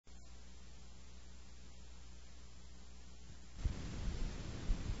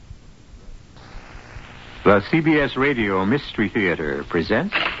The CBS Radio Mystery Theater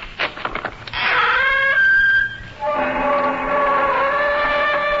presents...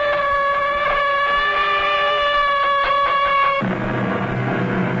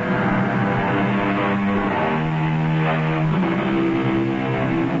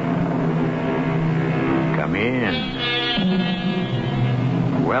 Come in.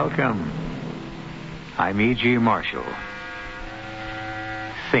 Welcome. I'm E.G. Marshall.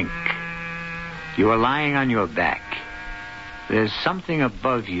 Think. You are lying on your back. There's something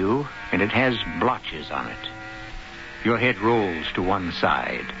above you, and it has blotches on it. Your head rolls to one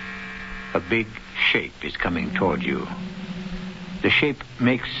side. A big shape is coming toward you. The shape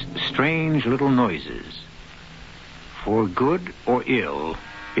makes strange little noises. For good or ill,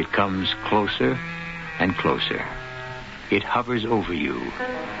 it comes closer and closer. It hovers over you.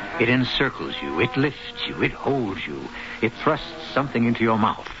 It encircles you. It lifts you. It holds you. It thrusts something into your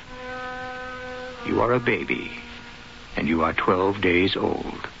mouth. You are a baby, and you are 12 days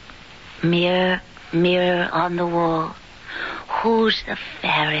old. Mirror, mirror on the wall, who's the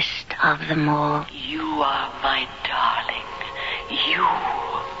fairest of them all? You are my darling.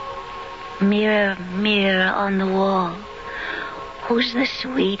 You. Mirror, mirror on the wall, who's the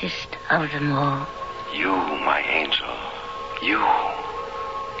sweetest of them all? You, my angel. You.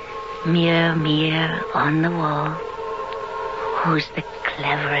 Mirror, mirror on the wall, who's the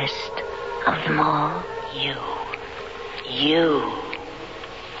cleverest of them all? You. You.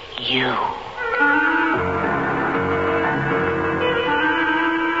 You.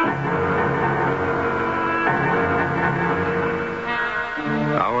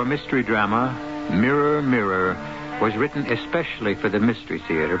 Our mystery drama, Mirror, Mirror, was written especially for the Mystery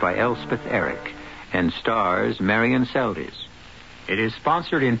Theater by Elspeth Eric and stars Marion Seldes. It is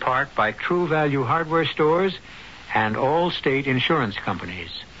sponsored in part by True Value Hardware Stores and all state insurance companies.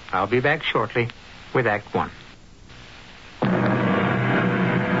 I'll be back shortly with Act One.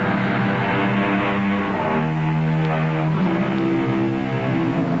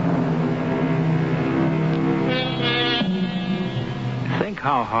 Think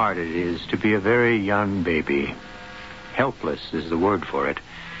how hard it is to be a very young baby. Helpless is the word for it.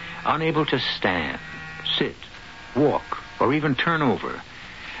 Unable to stand, sit, walk, or even turn over.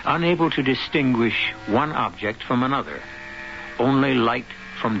 Unable to distinguish one object from another. Only light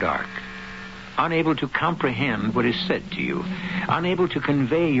from dark. Unable to comprehend what is said to you. Unable to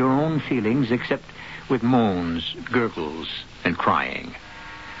convey your own feelings except with moans, gurgles, and crying.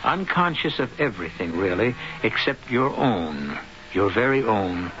 Unconscious of everything, really, except your own, your very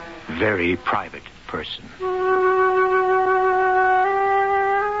own, very private person.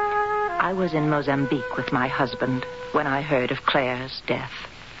 I was in Mozambique with my husband when I heard of Claire's death.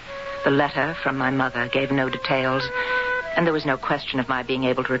 The letter from my mother gave no details, and there was no question of my being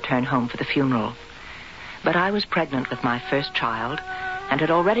able to return home for the funeral. But I was pregnant with my first child and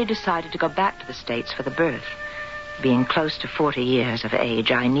had already decided to go back to the States for the birth. Being close to 40 years of age,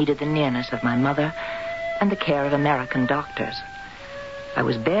 I needed the nearness of my mother and the care of American doctors. I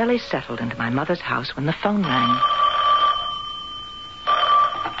was barely settled into my mother's house when the phone rang.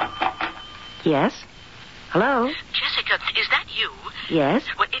 Yes? Hello? Jessica, is that you? Yes?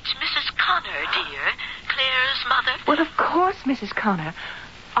 Well, it's Mrs. Connor, dear. Claire's mother. Well, of course, Mrs. Connor.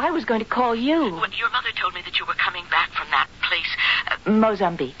 I was going to call you. Well, your mother told me that you were coming back from that place.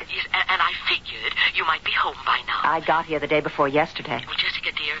 Mozambique. Yes, and I figured you might be home by now. I got here the day before yesterday. Well,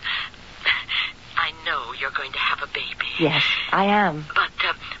 Jessica, dear, I know you're going to have a baby. Yes, I am. But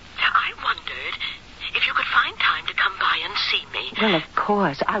I wondered if you could find time to come by and see me. Well, of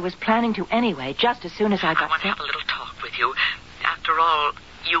course. I was planning to anyway, just as soon as I got... I want to have a little talk with you. After all,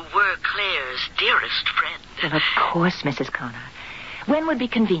 you were Claire's dearest friend. Well, of course, Mrs. Connor. When would be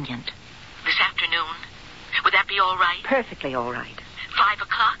convenient? This afternoon. Would that be all right? Perfectly all right. 5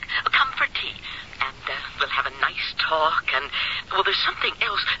 o'clock? Come for tea. And we'll have a nice talk. And, well, there's something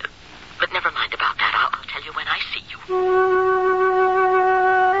else. But never mind about that. I'll tell you when I see you.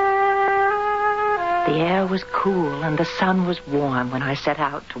 The air was cool and the sun was warm when I set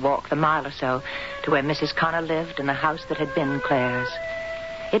out to walk the mile or so to where Mrs. Connor lived in the house that had been Claire's.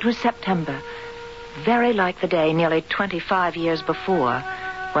 It was September, very like the day nearly 25 years before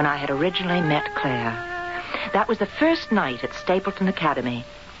when I had originally met Claire. That was the first night at Stapleton Academy,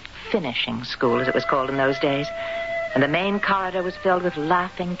 finishing school as it was called in those days, and the main corridor was filled with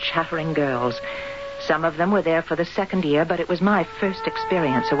laughing, chattering girls. Some of them were there for the second year, but it was my first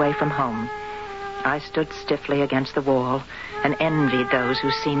experience away from home. I stood stiffly against the wall and envied those who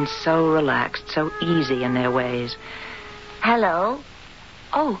seemed so relaxed, so easy in their ways. Hello.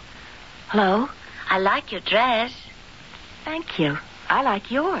 Oh, hello. I like your dress. Thank you. I like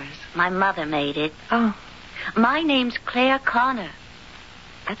yours. My mother made it. Oh, My name's Claire Connor.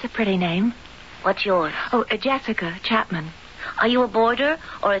 That's a pretty name. What's yours? Oh, Jessica Chapman. Are you a boarder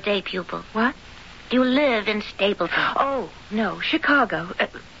or a day pupil? What? Do you live in Stapleton? Oh, no, Chicago.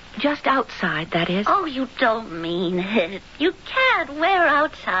 Just outside, that is. Oh, you don't mean it. You can't. Where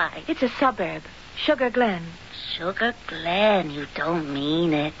outside? It's a suburb. Sugar Glen. Sugar Glen. You don't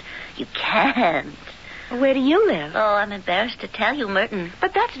mean it. You can't. Where do you live? Oh, I'm embarrassed to tell you, Merton.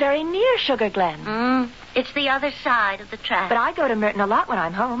 But that's very near Sugar Glen. It's the other side of the track. But I go to Merton a lot when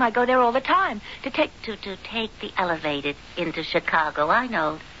I'm home. I go there all the time to take the elevated into Chicago. I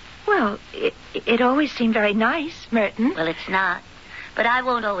know. Well, it always seemed very nice, Merton. Well, it's not. But I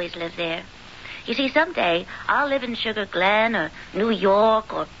won't always live there. You see, someday I'll live in Sugar Glen or New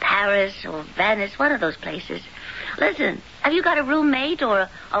York or Paris or Venice, one of those places. Listen, have you got a roommate or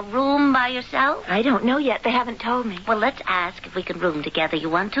a room by yourself? I don't know yet. They haven't told me. Well, let's ask if we can room together. You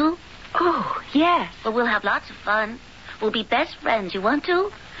want to? Oh, yes. Well, we'll have lots of fun. We'll be best friends. You want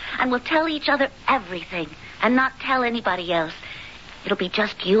to? And we'll tell each other everything and not tell anybody else. It'll be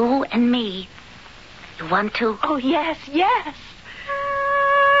just you and me. You want to? Oh, yes, yes.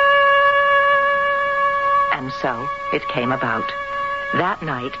 And so it came about. That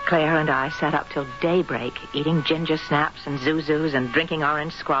night, Claire and I sat up till daybreak, eating ginger snaps and zuzus and drinking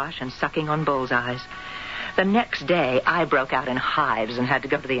orange squash and sucking on bullseyes. The next day, I broke out in hives and had to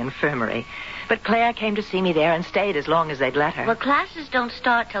go to the infirmary. But Claire came to see me there and stayed as long as they'd let her. Well, classes don't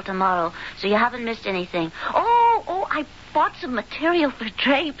start till tomorrow, so you haven't missed anything. Oh, I bought some material for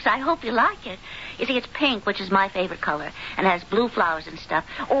drapes. I hope you like it. You see, it's pink, which is my favorite color, and has blue flowers and stuff.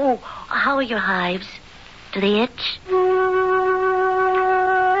 Oh, how are your hives? Do they itch?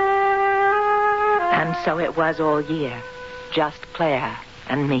 And so it was all year. Just Claire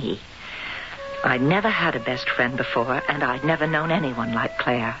and me. I'd never had a best friend before, and I'd never known anyone like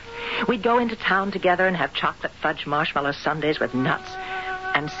Claire. We'd go into town together and have chocolate fudge marshmallow sundaes with nuts.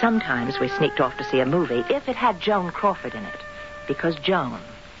 And sometimes we sneaked off to see a movie if it had Joan Crawford in it, because Joan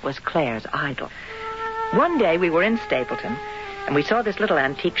was Claire's idol. One day we were in Stapleton, and we saw this little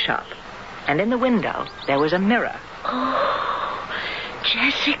antique shop. And in the window, there was a mirror. Oh,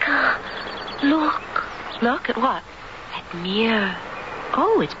 Jessica, look. Look at what? That mirror.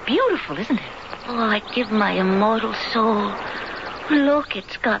 Oh, it's beautiful, isn't it? Oh, I'd give my immortal soul. Look,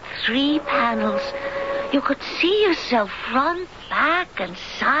 it's got 3 panels. You could see yourself front, back, and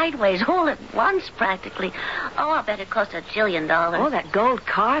sideways all at once, practically. Oh, I bet it cost $1 jillion. Oh, that gold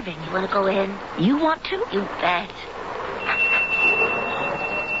carving. You want to go in? You want to? You bet.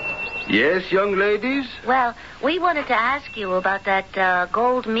 Yes, young ladies? Well, we wanted to ask you about that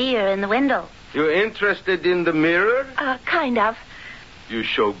gold mirror in the window. You're interested in the mirror? Kind of. You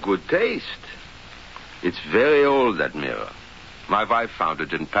show good taste. It's very old, that mirror. My wife found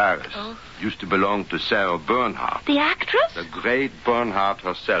it in Paris. Oh. Used to belong to Sarah Bernhardt. The actress? The great Bernhardt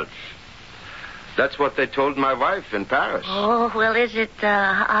herself. That's what they told my wife in Paris. Oh, well, is it,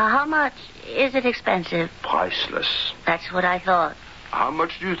 how much? Is it expensive? Priceless. That's what I thought. How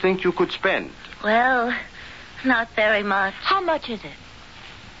much do you think you could spend? Well, not very much. How much is it?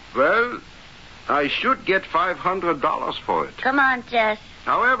 Well, I should get $500 for it. Come on, Jess.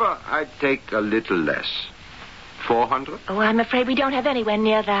 However, I'd take a little less. 400? Oh, I'm afraid we don't have anywhere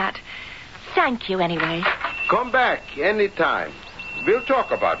near that. Thank you, anyway. Come back anytime. We'll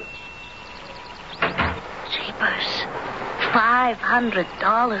talk about it. Jeepers.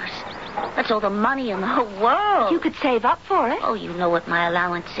 $500. That's all the money in the whole world. You could save up for it. Oh, you know what my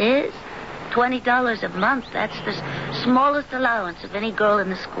allowance is. $20 a month. That's the smallest allowance of any girl in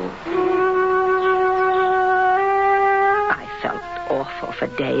the school. I felt awful for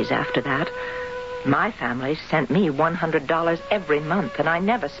days after that. My family sent me $100 every month, and I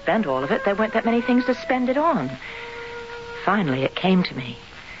never spent all of it. There weren't that many things to spend it on. Finally, it came to me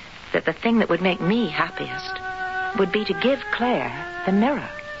that the thing that would make me happiest would be to give Claire the mirror.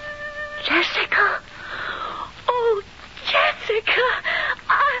 Jessica! Oh, Jessica!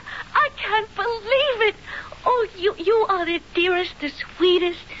 I can't believe it! Oh, you are the dearest, the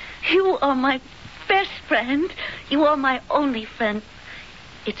sweetest. You are my best friend. You are my only friend.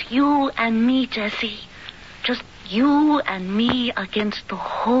 It's you and me, Jessie. Just you and me against the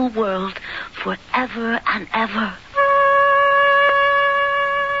whole world forever and ever.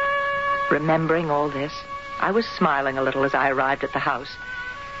 Remembering all this, I was smiling a little as I arrived at the house.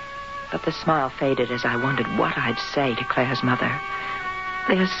 But the smile faded as I wondered what I'd say to Claire's mother.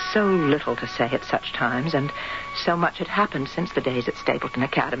 There's so little to say at such times, and so much had happened since the days at Stapleton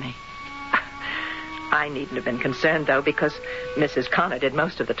Academy. I needn't have been concerned, though, because Mrs. Connor did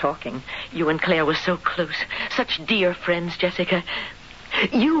most of the talking. You and Claire were so close. Such dear friends, Jessica.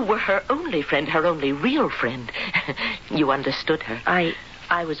 You were her only friend, her only real friend. You understood her.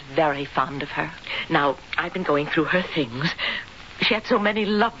 I was very fond of her. Now, I've been going through her things. She had so many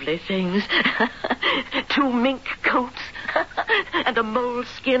lovely things. 2 mink coats and a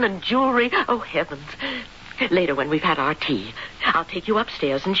moleskin and jewelry. Oh, heavens. Later, when we've had our tea, I'll take you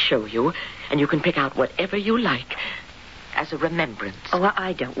upstairs and show you, and you can pick out whatever you like as a remembrance. Oh,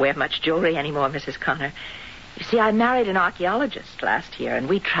 I don't wear much jewelry anymore, Mrs. Connor. You see, I married an archaeologist last year, and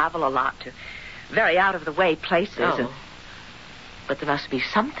we travel a lot to very out-of-the-way places. Oh. And... But there must be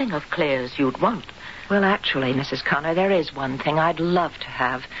something of Claire's you'd want. Well, actually, Mrs. Connor, there is one thing I'd love to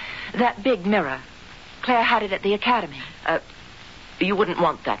have. That big mirror. Claire had it at the academy. You wouldn't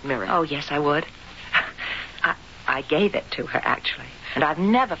want that mirror. Oh, yes, I would. I gave it to her, actually. And I've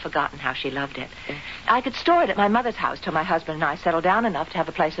never forgotten how she loved it. I could store it at my mother's house till my husband and I settled down enough to have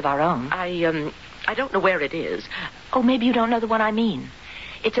a place of our own. I don't know where it is. Oh, maybe you don't know the one I mean.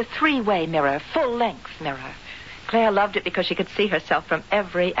 It's a 3-way mirror, full-length mirror. Claire loved it because she could see herself from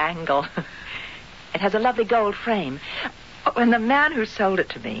every angle. It has a lovely gold frame. When the man who sold it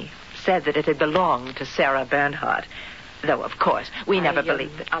to me said that it had belonged to Sarah Bernhardt, though, of course, we never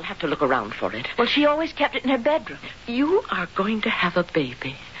believed it. I'll have to look around for it. Well, she always kept it in her bedroom. You are going to have a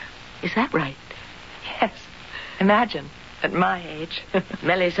baby. Is that right? Yes. Imagine, at my age.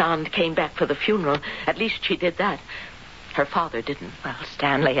 Melisande came back for the funeral. At least she did that. Her father didn't. Well,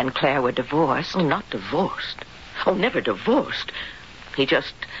 Stanley and Claire were divorced. Oh, not divorced. Oh, never divorced. He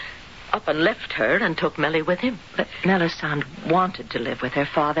just up and left her and took Melly with him. But Melisande wanted to live with her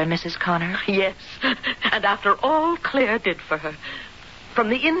father, Mrs. Connor. Yes, and after all Claire did for her, from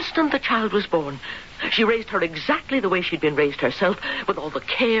the instant the child was born, she raised her exactly the way she'd been raised herself, with all the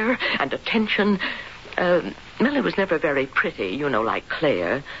care and attention. Melly was never very pretty, you know, like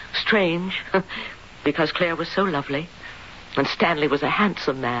Claire. Strange, because Claire was so lovely. And Stanley was a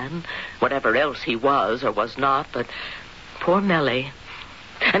handsome man, whatever else he was or was not, but poor Melly.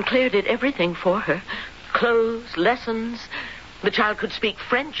 And Claire did everything for her. Clothes, lessons. The child could speak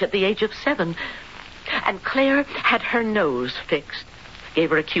French at the age of 7. And Claire had her nose fixed.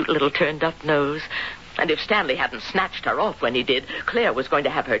 Gave her a cute little turned-up nose. And if Stanley hadn't snatched her off when he did, Claire was going to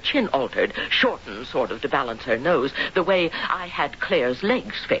have her chin altered, shortened sort of to balance her nose, the way I had Claire's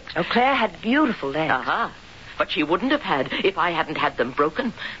legs fixed. Oh, Claire had beautiful legs. Uh-huh. But she wouldn't have had if I hadn't had them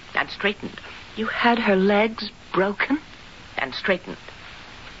broken and straightened. You had her legs broken? And straightened.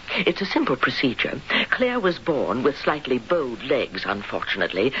 It's a simple procedure. Claire was born with slightly bowed legs,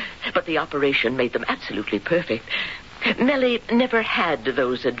 unfortunately, but the operation made them absolutely perfect. Melly never had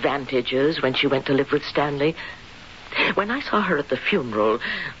those advantages when she went to live with Stanley. When I saw her at the funeral,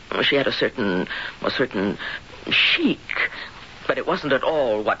 she had a certain chic, but it wasn't at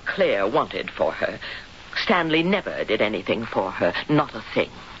all what Claire wanted for her. Stanley never did anything for her, not a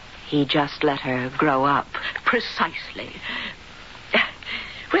thing. He just let her grow up. Precisely.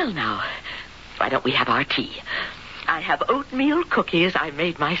 Well, now, why don't we have our tea? I have oatmeal cookies I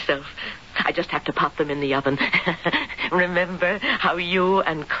made myself. I just have to pop them in the oven. Remember how you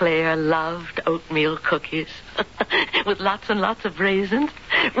and Claire loved oatmeal cookies? With lots and lots of raisins?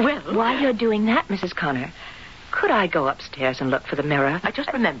 Well, while you're doing that, Mrs. Connor, could I go upstairs and look for the mirror? I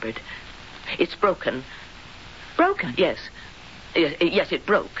just remembered. It's broken. Broken? Yes. Yes, it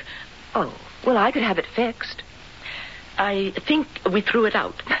broke. Oh, well, I could have it fixed. I think we threw it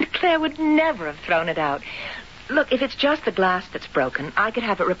out. Claire would never have thrown it out. Look, if it's just the glass that's broken, I could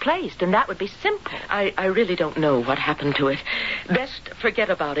have it replaced, and that would be simple. I really don't know what happened to it. Best forget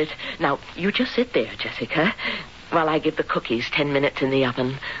about it. Now, you just sit there, Jessica, while I give the cookies 10 minutes in the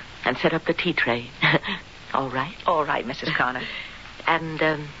oven and set up the tea tray. All right? All right, Mrs. Connor.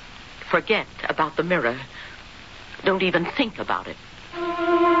 And, forget about the mirror. Don't even think about it.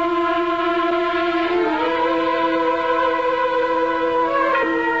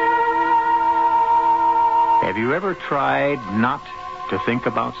 Have you ever tried not to think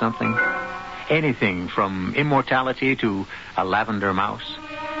about something? Anything from immortality to a lavender mouse?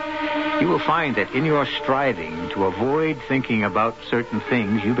 You will find that in your striving to avoid thinking about certain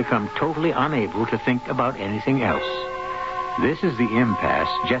things, you become totally unable to think about anything else. This is the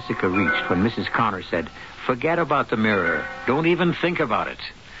impasse Jessica reached when Mrs. Connor said, "Forget about the mirror. Don't even think about it."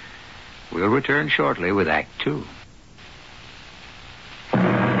 We'll return shortly with Act 2.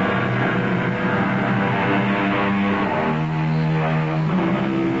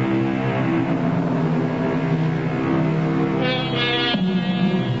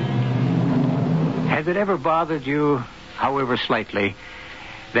 Has it ever bothered you, however slightly,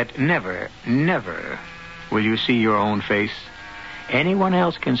 that never, never will you see your own face? Anyone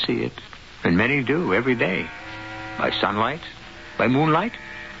else can see it, and many do every day. By sunlight, By moonlight?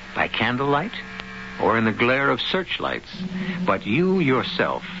 By candlelight? Or in the glare of searchlights? But you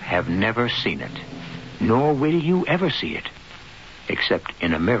yourself have never seen it. Nor will you ever see it. Except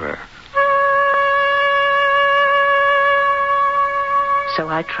in a mirror. So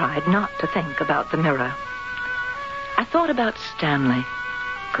I tried not to think about the mirror. I thought about Stanley.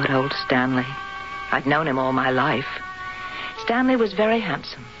 Good old Stanley. I'd known him all my life. Stanley was very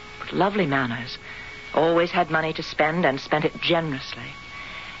handsome, with lovely manners, always had money to spend and spent it generously,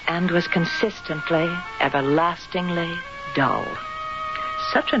 and was consistently, everlastingly dull.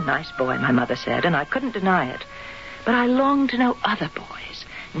 Such a nice boy, my mother said, and I couldn't deny it. But I longed to know other boys,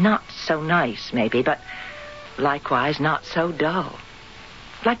 not so nice, maybe, but likewise not so dull.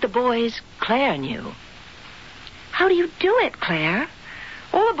 Like the boys Claire knew. How do you do it, Claire?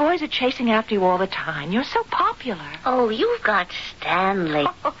 All the boys are chasing after you all the time. You're so popular. Oh, you've got Stanley.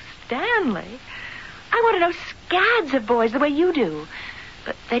 Oh, Stanley? I want to know scads of boys the way you do.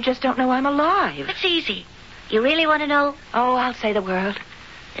 But they just don't know I'm alive. It's easy. You really want to know? Oh, I'll say the word.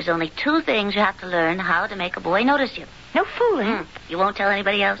 There's only 2 things you have to learn how to make a boy notice you. No fooling. You won't tell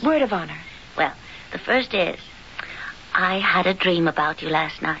anybody else? Word of honor. Well, the first is, I had a dream about you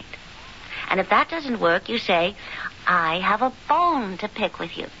last night. And if that doesn't work, you say, I have a bone to pick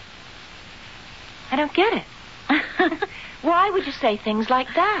with you. I don't get it. Why would you say things like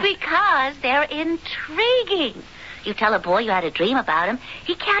that? Because they're intriguing. You tell a boy you had a dream about him,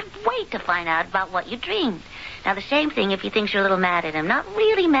 he can't wait to find out about what you dreamed. Now, the same thing if he thinks you're a little mad at him. Not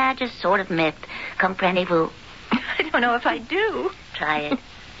really mad, just sort of miffed. Comprenez-vous? I don't know if I do. Try it.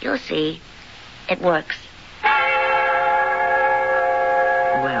 You'll see. It works.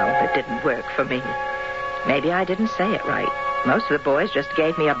 Well, it didn't work for me. Maybe I didn't say it right. Most of the boys just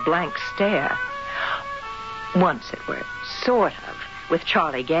gave me a blank stare. Once it worked, sort of, with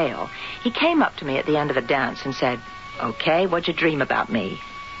Charlie Gale. He came up to me at the end of the dance and said, "Okay, what'd you dream about me?"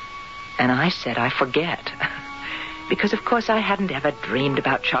 And I said, "I forget." Because, of course, I hadn't ever dreamed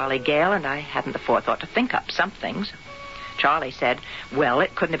about Charlie Gale, and I hadn't the forethought to think up some things. Charlie said, "Well,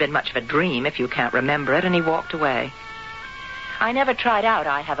 it couldn't have been much of a dream if you can't remember it," and he walked away. I never tried out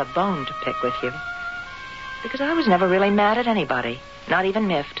I have a bone to pick with you. Because I was never really mad at anybody, not even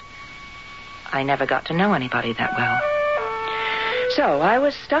miffed. I never got to know anybody that well. So I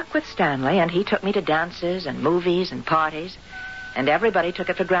was stuck with Stanley, and he took me to dances and movies and parties, and everybody took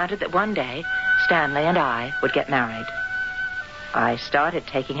it for granted that one day Stanley and I would get married. I started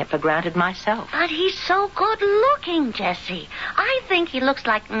taking it for granted myself. But he's so good looking, Jessie. I think he looks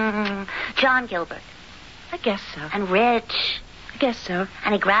like John Gilbert. I guess so. And rich. I guess so.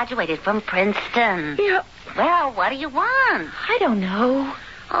 And he graduated from Princeton. Yeah. Well, what do you want? I don't know.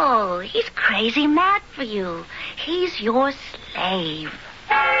 Oh, he's crazy mad for you. He's your slave.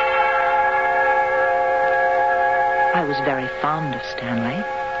 I was very fond of Stanley.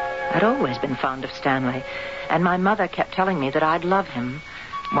 I'd always been fond of Stanley. And my mother kept telling me that I'd love him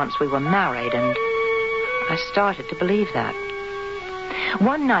once we were married, and I started to believe that.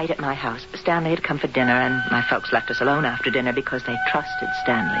 One night at my house, Stanley had come for dinner, and my folks left us alone after dinner because they trusted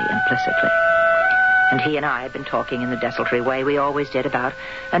Stanley implicitly. And he and I had been talking in the desultory way we always did about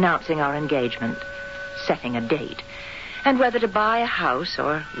announcing our engagement, setting a date, and whether to buy a house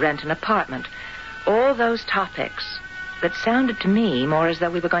or rent an apartment. All those topics that sounded to me more as though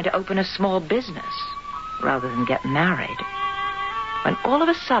we were going to open a small business rather than get married. When all of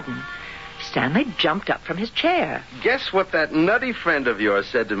a sudden, Stanley jumped up from his chair. Guess what that nutty friend of yours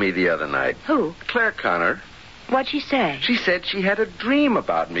said to me the other night? Who? Claire Connor. What'd she say? She said she had a dream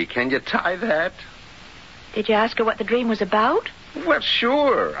about me. Can you tie that? Did you ask her what the dream was about? Well,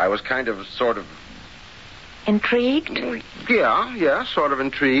 sure. I was kind of, sort of... Intrigued? Yeah, sort of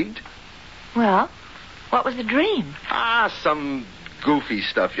intrigued. Well, what was the dream? Some goofy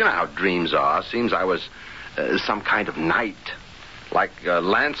stuff. You know how dreams are. Seems I was some kind of knight. Like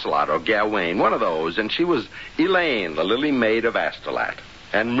Lancelot or Gawain, one of those. And she was Elaine, the lily maid of Astolat.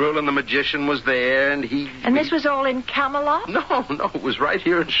 And Merlin the magician was there, and he... And this was all in Camelot? No, it was right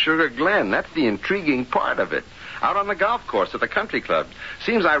here in Sugar Glen. That's the intriguing part of it. Out on the golf course at the country club.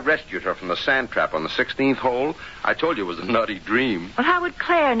 Seems I rescued her from the sand trap on the 16th hole. I told you it was a nutty dream. Well, how would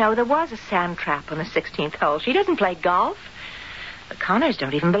Claire know there was a sand trap on the 16th hole? She doesn't play golf. The Connors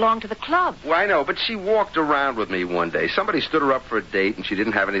don't even belong to the club. Well, I know, but she walked around with me one day. Somebody stood her up for a date, and she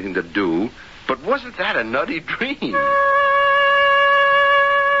didn't have anything to do. But wasn't that a nutty dream?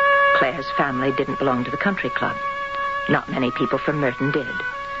 Claire's family didn't belong to the country club. Not many people from Merton did.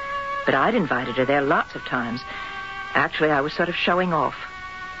 But I'd invited her there lots of times. Actually, I was sort of showing off.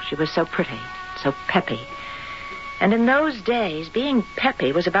 She was so pretty, so peppy. And in those days, being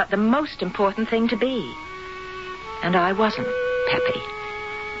peppy was about the most important thing to be. And I wasn't peppy.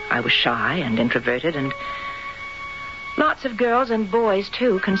 I was shy and introverted, and lots of girls and boys,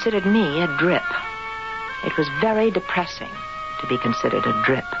 too, considered me a drip. It was very depressing to be considered a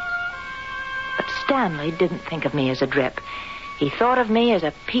drip. But Stanley didn't think of me as a drip. He thought of me as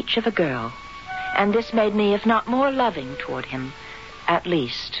a peach of a girl. And this made me, if not more loving toward him, at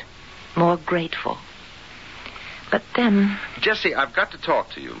least more grateful. But then... Jessie, I've got to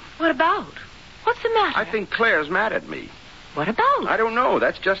talk to you. What about? What's the matter? I think Claire's mad at me. What about? I don't know.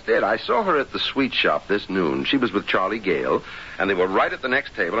 That's just it. I saw her at the sweet shop this noon. She was with Charlie Gale, and they were right at the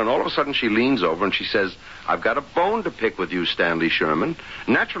next table, and all of a sudden she leans over and she says, "I've got a bone to pick with you, Stanley Sherman."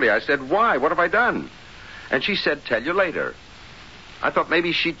 Naturally, I said, "Why? What have I done?" And she said, "Tell you later." I thought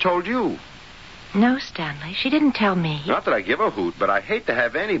maybe she told you. No, Stanley, she didn't tell me. Not that I give a hoot, but I hate to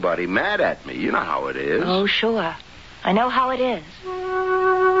have anybody mad at me. You know how it is. Oh, sure. I know how it is.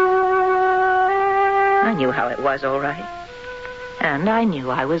 I knew how it was, all right. And I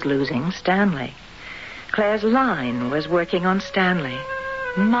knew I was losing Stanley. Claire's line was working on Stanley.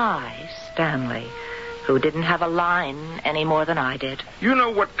 My Stanley, who didn't have a line any more than I did. You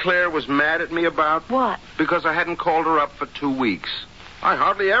know what Claire was mad at me about? What? Because I hadn't called her up for 2 weeks. I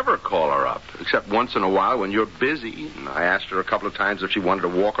hardly ever call her up, except once in a while when you're busy. And I asked her a couple of times if she wanted to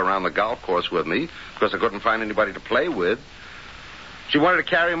walk around the golf course with me, because I couldn't find anybody to play with. She wanted to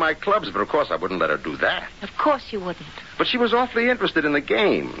carry my clubs, but of course I wouldn't let her do that. Of course you wouldn't. But she was awfully interested in the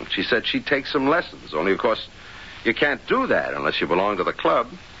game. She said she'd take some lessons, only of course you can't do that unless you belong to the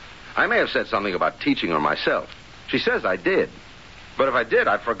club. I may have said something about teaching her myself. She says I did. But if I did,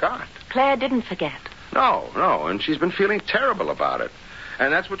 I forgot. Claire didn't forget. No, and she's been feeling terrible about it.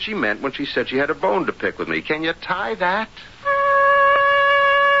 And that's what she meant when she said she had a bone to pick with me. Can you tie that?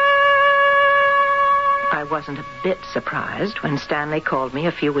 I wasn't a bit surprised when Stanley called me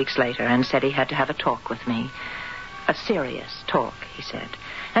a few weeks later and said he had to have a talk with me. A serious talk, he said.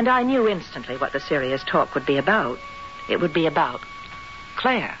 And I knew instantly what the serious talk would be about. It would be about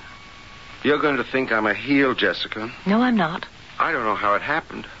Claire. You're going to think I'm a heel, Jessica. No, I'm not. I don't know how it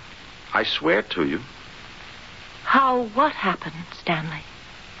happened. I swear to you. How what happened, Stanley?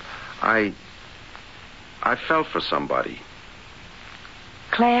 I fell for somebody.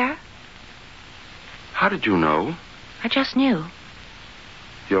 Claire? How did you know? I just knew.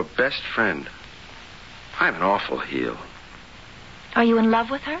 Your best friend. I'm an awful heel. Are you in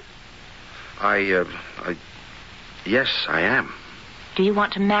love with her? Yes, I am. Do you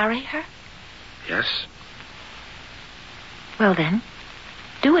want to marry her? Yes. Well, then,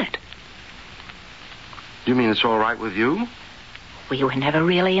 do it. You mean it's all right with you? We were never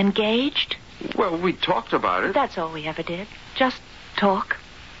really engaged. Well, we talked about it. That's all we ever did. Just talk.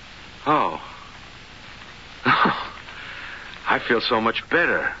 Oh. I feel so much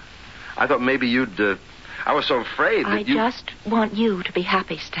better. I thought maybe you'd... I was so afraid that I just want you to be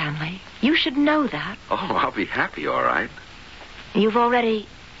happy, Stanley. You should know that. Oh, I'll be happy, all right. You've already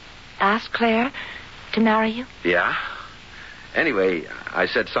asked Claire to marry you? Yeah. Anyway, I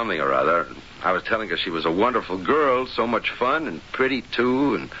said something or other. I was telling her she was a wonderful girl, so much fun and pretty,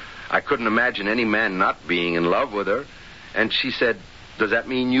 too, and I couldn't imagine any man not being in love with her. And she said, "Does that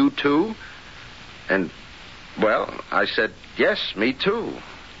mean you, too?" And, well, I said, "Yes, me, too."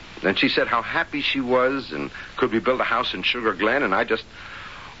 And she said how happy she was, and could we build a house in Sugar Glen, and I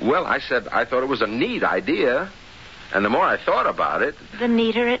said I thought it was a neat idea. And the more I thought about it... The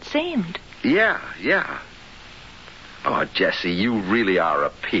neater it seemed. Yeah. Oh, Jessie, you really are a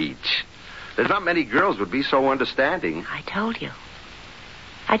peach. There's not many girls would be so understanding. I told you.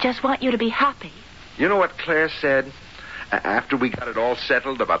 I just want you to be happy. You know what Claire said after we got it all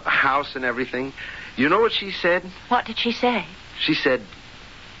settled about the house and everything? You know what she said? What did she say? She said,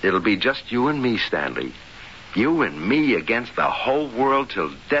 "It'll be just you and me, Stanley. You and me against the whole world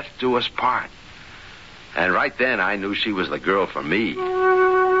till death do us part." And right then I knew she was the girl for me.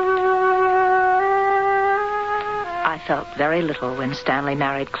 I felt very little when Stanley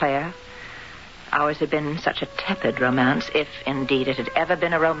married Claire. Ours had been such a tepid romance, if indeed it had ever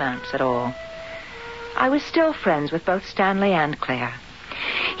been a romance at all. I was still friends with both Stanley and Claire.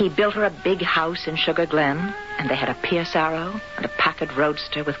 He built her a big house in Sugar Glen, and they had a Pierce Arrow and a Packard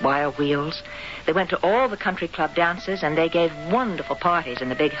Roadster with wire wheels. They went to all the country club dances, and they gave wonderful parties in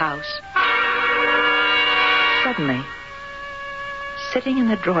the big house. Suddenly, sitting in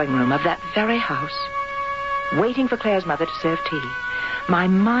the drawing room of that very house, waiting for Claire's mother to serve tea, my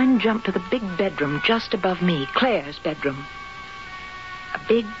mind jumped to the big bedroom just above me, Claire's bedroom. A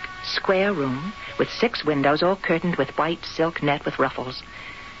big, square room with 6 windows all curtained with white silk net with ruffles.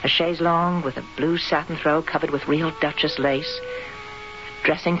 A chaise longue with a blue satin throw covered with real Duchess lace.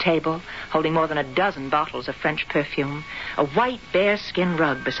 dressing table holding more than a dozen bottles of French perfume, a white bearskin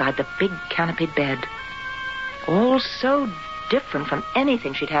rug beside the big canopied bed. All so different from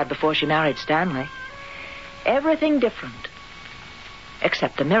anything she'd had before she married Stanley. Everything different,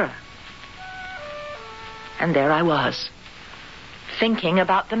 except the mirror. And there I was, thinking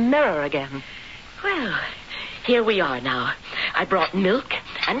about the mirror again. Well, here we are now. I brought milk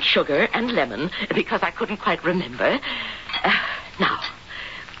and sugar and lemon because I couldn't quite remember. Now,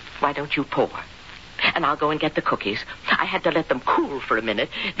 why don't you pour? And I'll go and get the cookies. I had to let them cool for a minute,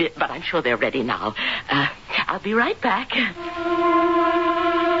 but I'm sure they're ready now. I'll be right back.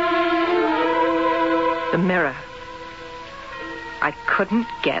 The mirror. I couldn't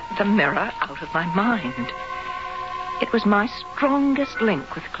get the mirror out of my mind. It was my strongest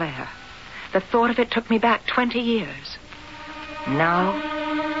link with Claire. The thought of it took me back 20 years. Now,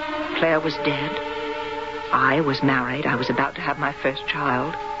 Claire was dead. I was married. I was about to have my first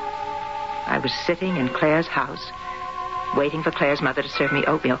child. I was sitting in Claire's house, waiting for Claire's mother to serve me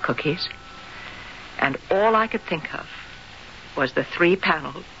oatmeal cookies. And all I could think of was the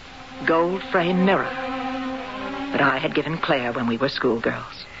 3-paneled, gold-frame mirror that I had given Claire when we were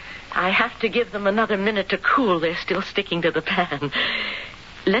schoolgirls. I have to give them another minute to cool. They're still sticking to the pan.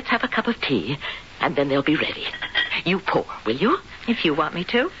 Let's have a cup of tea, and then they'll be ready. You pour, will you? If you want me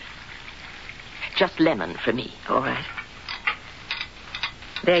to. Just lemon for me. All right.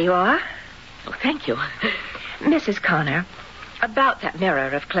 There you are. Oh, thank you. Mrs. Connor, about that mirror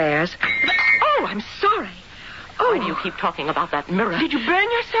of Claire's. Oh, I'm sorry. Why do you keep talking about that mirror? Did you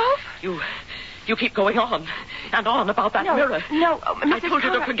burn yourself? You keep going on and on about that mirror. No, Mrs. I told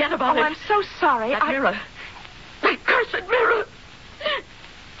you to forget about it. Oh, I'm so sorry. That mirror. That cursed mirror.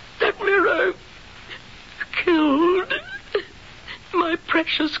 That mirror killed my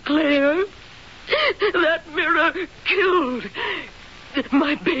precious Claire. That mirror killed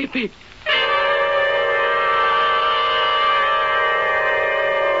my baby.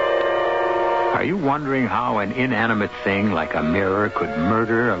 Are you wondering how an inanimate thing like a mirror could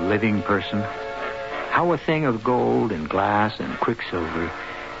murder a living person? How a thing of gold and glass and quicksilver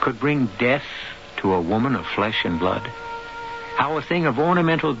could bring death to a woman of flesh and blood? How a thing of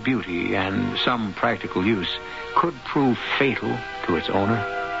ornamental beauty and some practical use could prove fatal to its owner?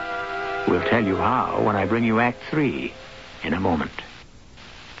 We'll tell you how when I bring you Act 3 in a moment.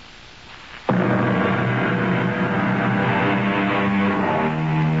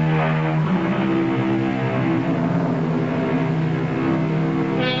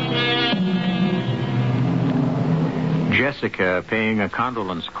 Jessica, paying a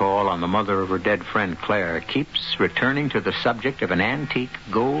condolence call on the mother of her dead friend Claire, keeps returning to the subject of an antique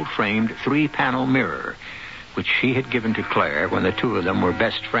gold-framed 3-panel mirror, which she had given to Claire when the two of them were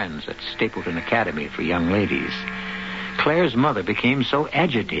best friends at Stapleton Academy for Young Ladies. Claire's mother became so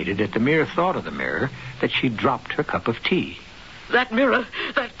agitated at the mere thought of the mirror that she dropped her cup of tea. That mirror,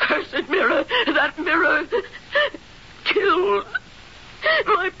 that cursed mirror, that mirror killed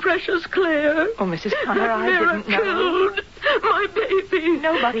my precious Claire. Oh, Mrs. Connor, I didn't know. Killed my baby.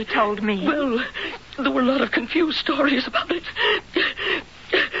 Nobody told me. Well, there were a lot of confused stories about it.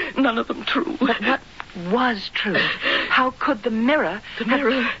 None of them true. But what was true? How could the mirror... The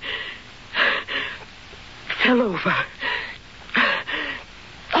mirror fell over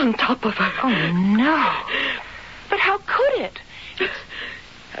on top of her. Oh, no. But how could it?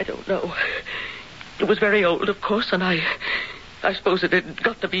 I don't know. It was very old, of course, and I suppose it had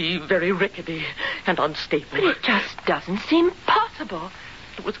got to be very rickety and unstable. It just doesn't seem possible.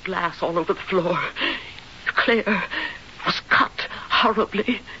 There was glass all over the floor. Claire was cut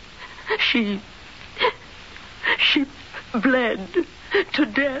horribly. She bled to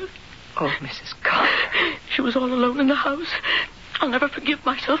death. Oh, Mrs. Connor. She was all alone in the house. I'll never forgive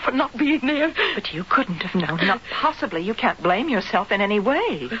myself for not being there. But you couldn't have known. Not possibly. You can't blame yourself in any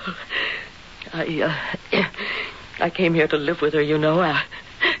way. Well, I came here to live with her, you know,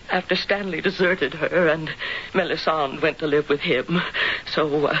 after Stanley deserted her and Melisande went to live with him.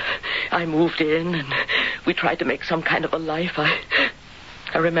 So I moved in and we tried to make some kind of a life.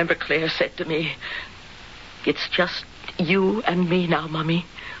 I remember Claire said to me, "It's just you and me now, Mummy.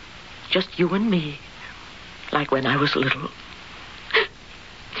 Just you and me. Like when I was little."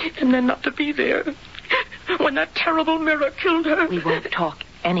 And then not to be there when that terrible mirror killed her. We won't talk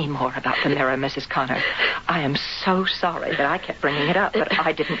any more about the mirror, Mrs. Connor. I am so sorry that I kept bringing it up, but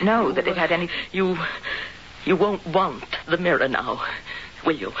I didn't know that it had any... You won't want the mirror now,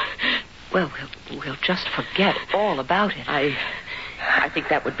 will you? Well, we'll just forget all about it. I think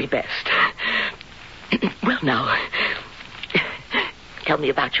that would be best. Well, now, tell me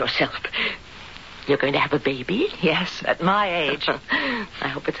about yourself. You're going to have a baby? Yes, at my age. I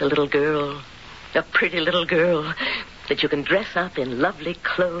hope it's a little girl. A pretty little girl that you can dress up in lovely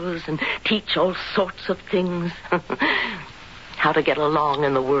clothes and teach all sorts of things. How to get along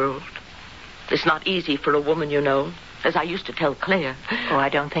in the world. It's not easy for a woman, you know, as I used to tell Claire. Oh, I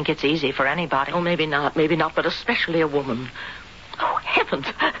don't think it's easy for anybody. Oh, maybe not, but especially a woman. Oh, heavens,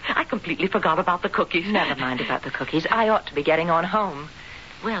 I completely forgot about the cookies. Never mind about the cookies. I ought to be getting on home.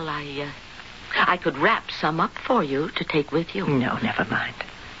 Well, I could wrap some up for you to take with you. No, never mind.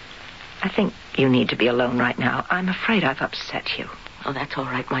 I think you need to be alone right now. I'm afraid I've upset you. Oh, that's all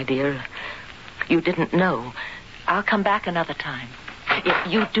right, my dear. You didn't know. I'll come back another time.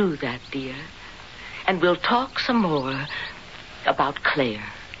 If you do that, dear. And we'll talk some more about Claire.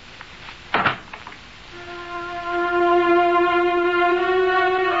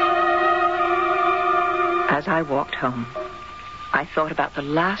 As I walked home, I thought about the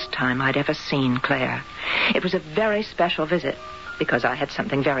last time I'd ever seen Claire. It was a very special visit because I had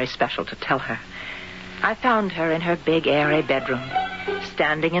something very special to tell her. I found her in her big, airy bedroom,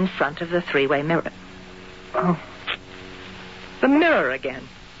 standing in front of the three-way mirror. Oh, the mirror again.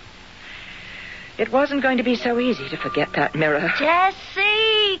 It wasn't going to be so easy to forget that mirror.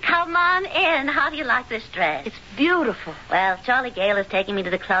 Jessie, come on in. How do you like this dress? It's beautiful. Well, Charlie Gale is taking me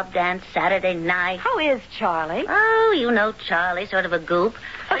to the club dance Saturday night. How is Charlie? Oh, you know Charlie, sort of a goop.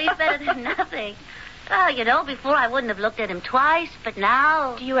 But he's better than nothing. Oh, you know, before I wouldn't have looked at him twice, but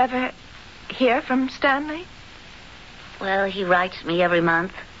now... Do you ever hear from Stanley? Well, he writes me every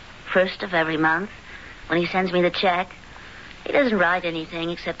month. First of every month. When he sends me the check. He doesn't write anything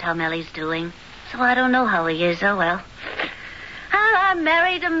except how Mellie's doing. So I don't know how he is. Oh, well. I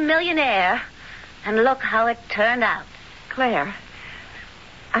married a millionaire. And look how it turned out. Claire,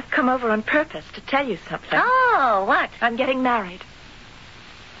 I've come over on purpose to tell you something. Oh, what? I'm getting married.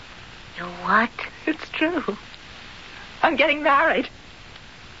 You what? It's true. I'm getting married.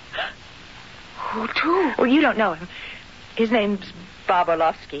 Who to? Well, you don't know him. His name's Bob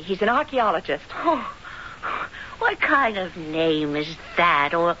Orlovsky. He's an archaeologist. Oh, what kind of name is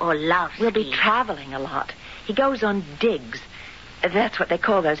that, or Orlovsky? We'll be traveling a lot. He goes on digs. That's what they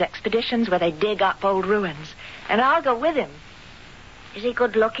call those expeditions where they dig up old ruins. And I'll go with him. Is he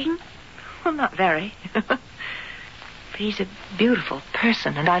good looking? Well, not very. But he's a beautiful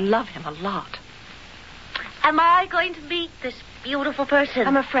person, and I love him a lot. Am I going to meet this beautiful person?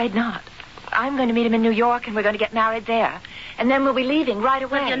 I'm afraid not. I'm going to meet him in New York, and we're going to get married there. And then we'll be leaving right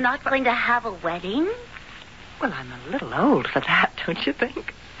away. But you're not going to have a wedding? Well, I'm a little old for that, don't you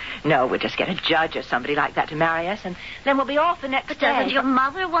think? No, we'll just get a judge or somebody like that to marry us, and then we'll be off the next day. But doesn't your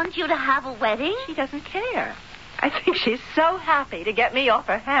mother want you to have a wedding? She doesn't care. I think she's so happy to get me off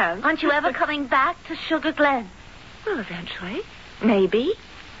her hands. Aren't you ever coming back to Sugar Glen? Well, eventually. Maybe.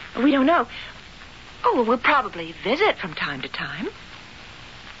 We don't know. Oh, well, we'll probably visit from time to time.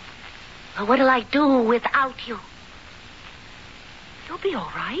 Well, what'll I do without you? You'll be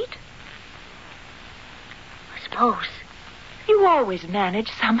all right. I suppose. You always manage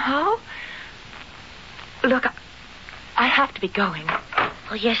somehow. Look, I have to be going.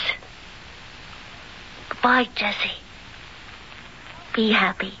 Oh, yes. Goodbye, Jessie. Be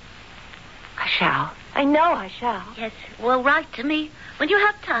happy. I shall. I know I shall. Yes. Well, write to me when you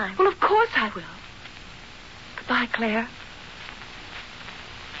have time. Well, of course I will. Goodbye, Claire.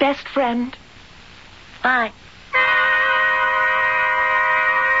 Best friend. Bye.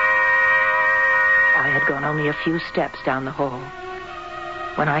 I had gone only a few steps down the hall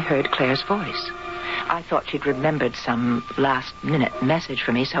when I heard Claire's voice. I thought she'd remembered some last-minute message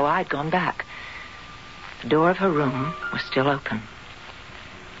for me, so I'd gone back. The door of her room was still open.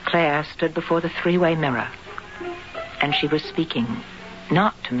 Claire stood before the three-way mirror, and she was speaking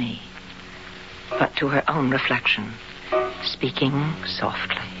not to me, but to her own reflection, speaking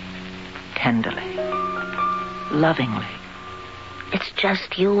softly, tenderly, lovingly. It's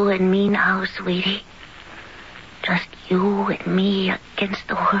just you and me now, sweetie. Just you and me against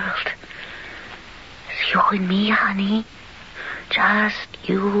the world. It's you and me, honey. Just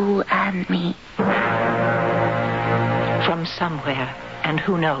you and me. From somewhere, and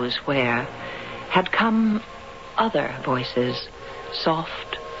who knows where, had come other voices,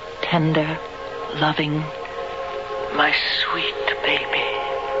 soft, tender, loving. My sweet baby.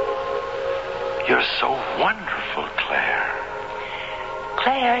 You're so wonderful, Claire.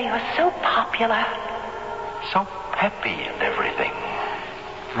 Claire, you're so popular. So peppy and everything.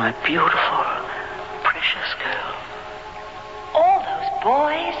 My beautiful, precious girl. All those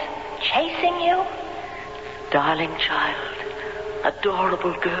boys chasing you? Darling child.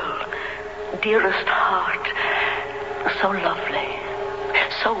 Adorable girl. Dearest heart. So lovely.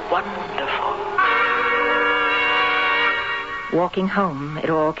 So wonderful. Walking home, it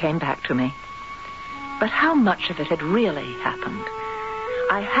all came back to me. But how much of it had really happened?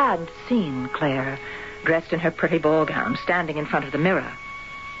 I had seen Claire, dressed in her pretty ball gown, standing in front of the mirror.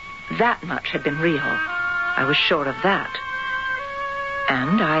 That much had been real. I was sure of that.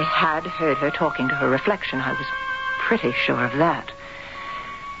 And I had heard her talking to her reflection. I was pretty sure of that.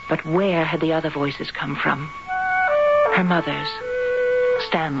 But where had the other voices come from? Her mother's,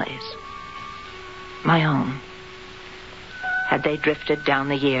 Stanley's, my own. Had they drifted down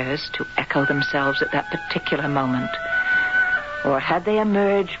the years to echo themselves at that particular moment? Or had they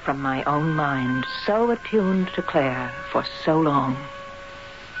emerged from my own mind, so attuned to Claire for so long,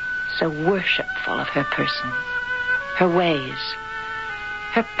 so worshipful of her person, her ways,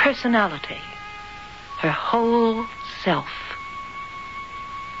 her personality, her whole self?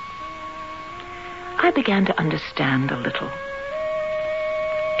 I began to understand a little.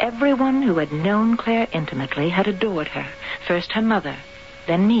 Everyone who had known Claire intimately had adored her. First her mother,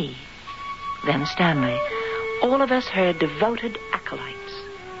 then me, then Stanley. All of us her devoted acolytes.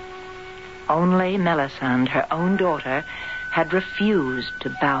 Only Melisande, her own daughter, had refused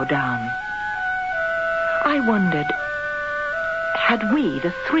to bow down. I wondered, had we,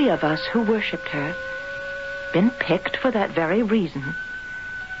 the three of us who worshipped her, been picked for that very reason?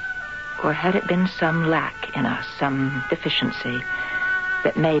 Or had it been some lack in us, some deficiency,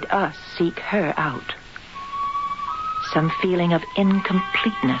 that made us seek her out? Some feeling of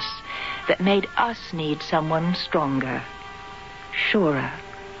incompleteness that made us need someone stronger, surer,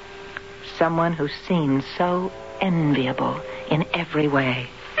 someone who seemed so enviable in every way.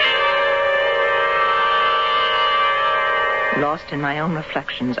 Lost in my own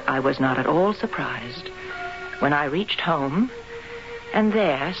reflections, I was not at all surprised when I reached home, and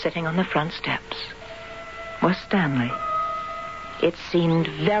there, sitting on the front steps, was Stanley. It seemed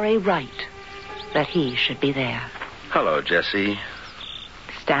very right that he should be there. Hello, Jessie.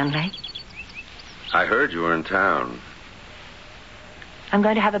 Stanley, I heard you were in town. I'm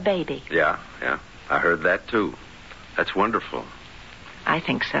going to have a baby. Yeah. I heard that, too. That's wonderful. I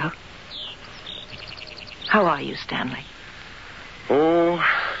think so. How are you, Stanley? Oh,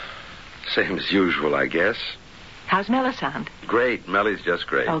 same as usual, I guess. How's Melisande? Great. Mellie's just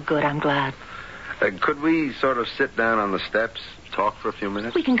great. Oh, good. I'm glad. Could we sort of sit down on the steps, talk for a few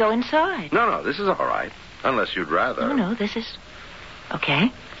minutes? We can go inside. No, this is all right. Unless you'd rather. No, this is...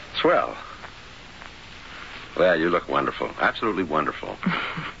 Okay. Swell. Well, you look wonderful. Absolutely wonderful.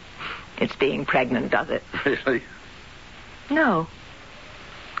 It's being pregnant, does it? Really? No.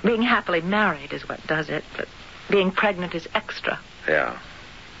 Being happily married is what does it, but being pregnant is extra. Yeah.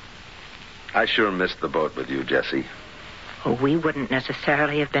 I sure missed the boat with you, Jessie. Oh, we wouldn't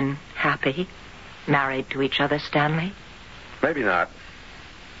necessarily have been happy, married to each other, Stanley. Maybe not.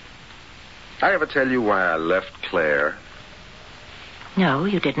 I ever tell you why I left Claire? No,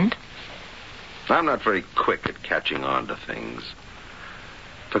 you didn't. I'm not very quick at catching on to things.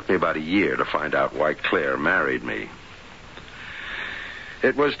 Took me about a year to find out why Claire married me.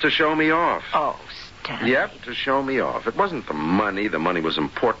 It was to show me off. Oh, Stanley. Yep, to show me off. It wasn't the money. The money was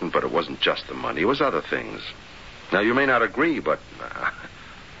important, but it wasn't just the money. It was other things. Now, you may not agree, but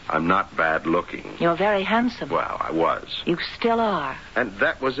I'm not bad looking. You're very handsome. Well, I was. You still are. And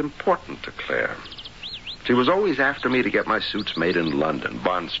that was important to Claire. She was always after me to get my suits made in London,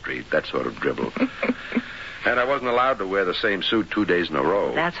 Bond Street, that sort of dribble. And I wasn't allowed to wear the same suit 2 days in a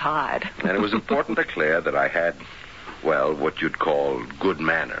row. That's hard. And it was important to Claire that I had, well, what you'd call good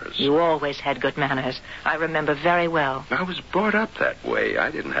manners. You always had good manners. I remember very well. I was brought up that way. I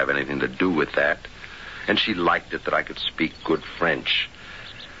didn't have anything to do with that. And she liked it that I could speak good French.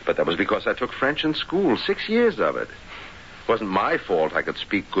 But that was because I took French in school, 6 years of it. It wasn't my fault I could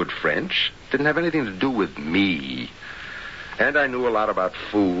speak good French. It didn't have anything to do with me. And I knew a lot about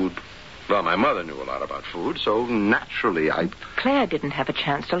food. Well, my mother knew a lot about food, so naturally Claire didn't have a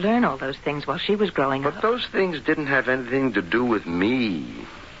chance to learn all those things while she was growing up. But those things didn't have anything to do with me.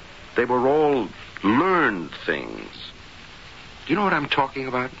 They were all learned things. Do you know what I'm talking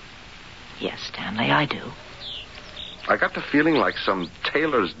about? Yes, Stanley, I do. I got the feeling like some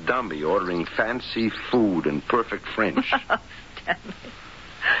tailor's dummy ordering fancy food in perfect French. Stanley,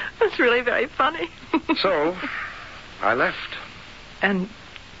 that's really very funny. So, I left. And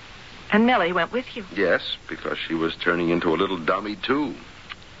Millie went with you? Yes, because she was turning into a little dummy, too.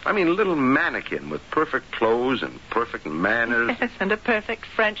 I mean, a little mannequin with perfect clothes and perfect manners. Yes, and a perfect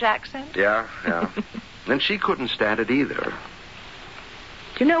French accent. Yeah. And she couldn't stand it either.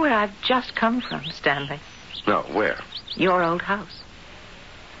 Do you know where I've just come from, Stanley? No, where? Your old house.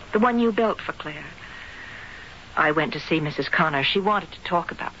 The one you built for Claire. I went to see Mrs. Connor. She wanted to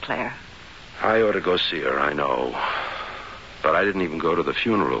talk about Claire. I ought to go see her, I know. But I didn't even go to the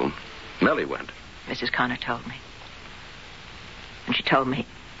funeral. Mellie went. Mrs. Connor told me. And she told me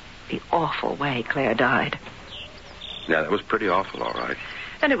the awful way Claire died. Yeah, that was pretty awful, all right.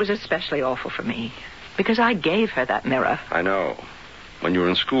 And it was especially awful for me, because I gave her that mirror. I know. When you were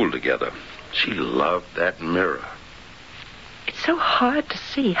in school together. She loved that mirror. It's so hard to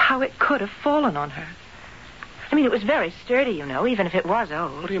see how it could have fallen on her. I mean, it was very sturdy, you know, even if it was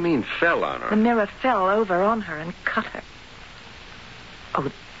old. What do you mean, fell on her? The mirror fell over on her and cut her.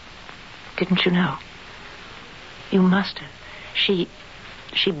 Oh, didn't you know? You must have. She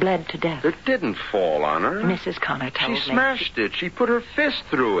bled to death. It didn't fall on her. Mrs. Connor told me. She smashed it. She put her fist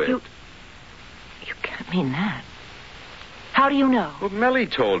through it. You can't mean that. How do you know? Well, Mellie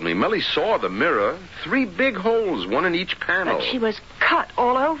told me. Mellie saw the mirror. 3 big holes, one in each panel. But she was cut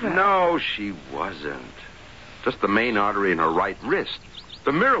all over. No, she wasn't. Just the main artery in her right wrist.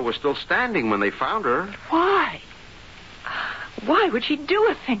 The mirror was still standing when they found her. Why? Why would she do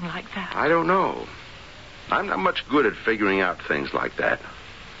a thing like that? I don't know. I'm not much good at figuring out things like that.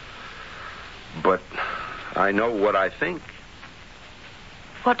 But I know what I think.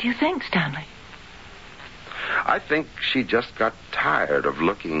 What do you think, Stanley? I think she just got tired of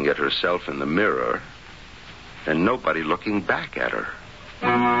looking at herself in the mirror and nobody looking back at her.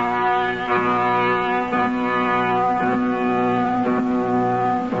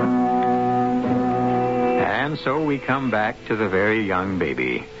 And so we come back to the very young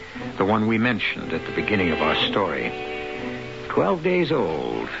baby, the one we mentioned at the beginning of our story. 12 days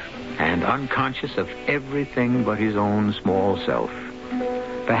old and unconscious of everything but his own small self.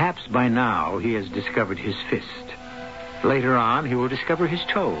 Perhaps by now he has discovered his fist. Later on, he will discover his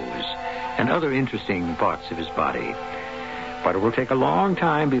toes and other interesting parts of his body. But it will take a long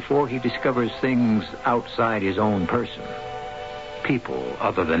time before he discovers things outside his own person, people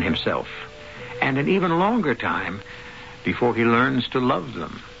other than himself, and an even longer time before he learns to love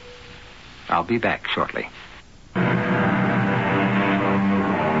them. I'll be back shortly.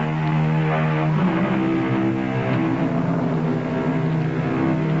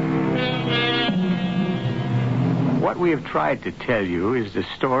 What we have tried to tell you is the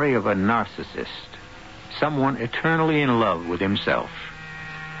story of a narcissist, someone eternally in love with himself.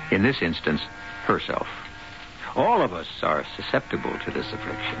 In this instance, herself. All of us are susceptible to this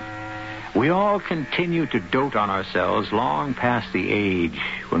affliction. We all continue to dote on ourselves long past the age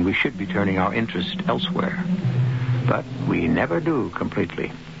when we should be turning our interest elsewhere. But we never do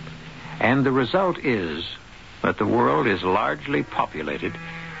completely. And the result is that the world is largely populated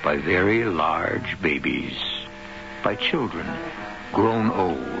by very large babies, by children grown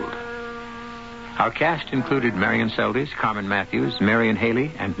old. Our cast included Marion Seldes, Carmen Matthews, Marion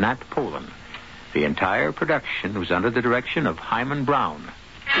Haley, and Nat Polan. The entire production was under the direction of Hyman Brown.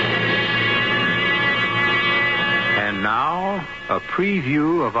 And now, a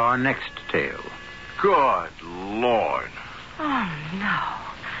preview of our next tale. Good Lord. Oh, no.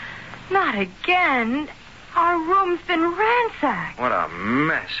 Not again. Our room's been ransacked. What a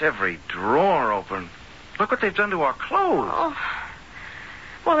mess. Every drawer open. Look what they've done to our clothes. Oh.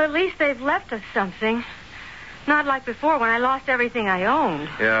 Well, at least they've left us something. Not like before when I lost everything I owned.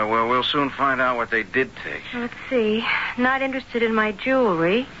 Yeah, well, we'll soon find out what they did take. Let's see. Not interested in my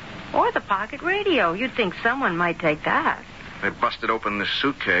jewelry or the pocket radio. You'd think someone might take that. They busted open this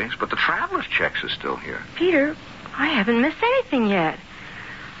suitcase, but the traveler's checks are still here. Peter, I haven't missed anything yet.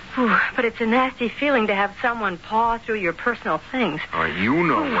 Whew, but it's a nasty feeling to have someone paw through your personal things. Oh, you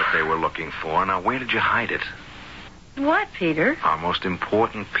know what they were looking for. Now, where did you hide it? What, Peter? Our most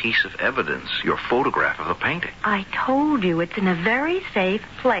important piece of evidence, your photograph of the painting. I told you it's in a very safe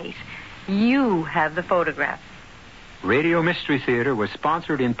place. You have the photograph. Radio Mystery Theater was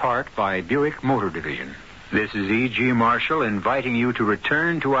sponsored in part by Buick Motor Division. This is E.G. Marshall inviting you to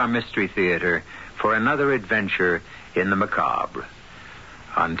return to our Mystery Theater for another adventure in the macabre.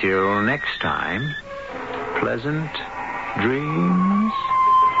 Until next time, pleasant dreams.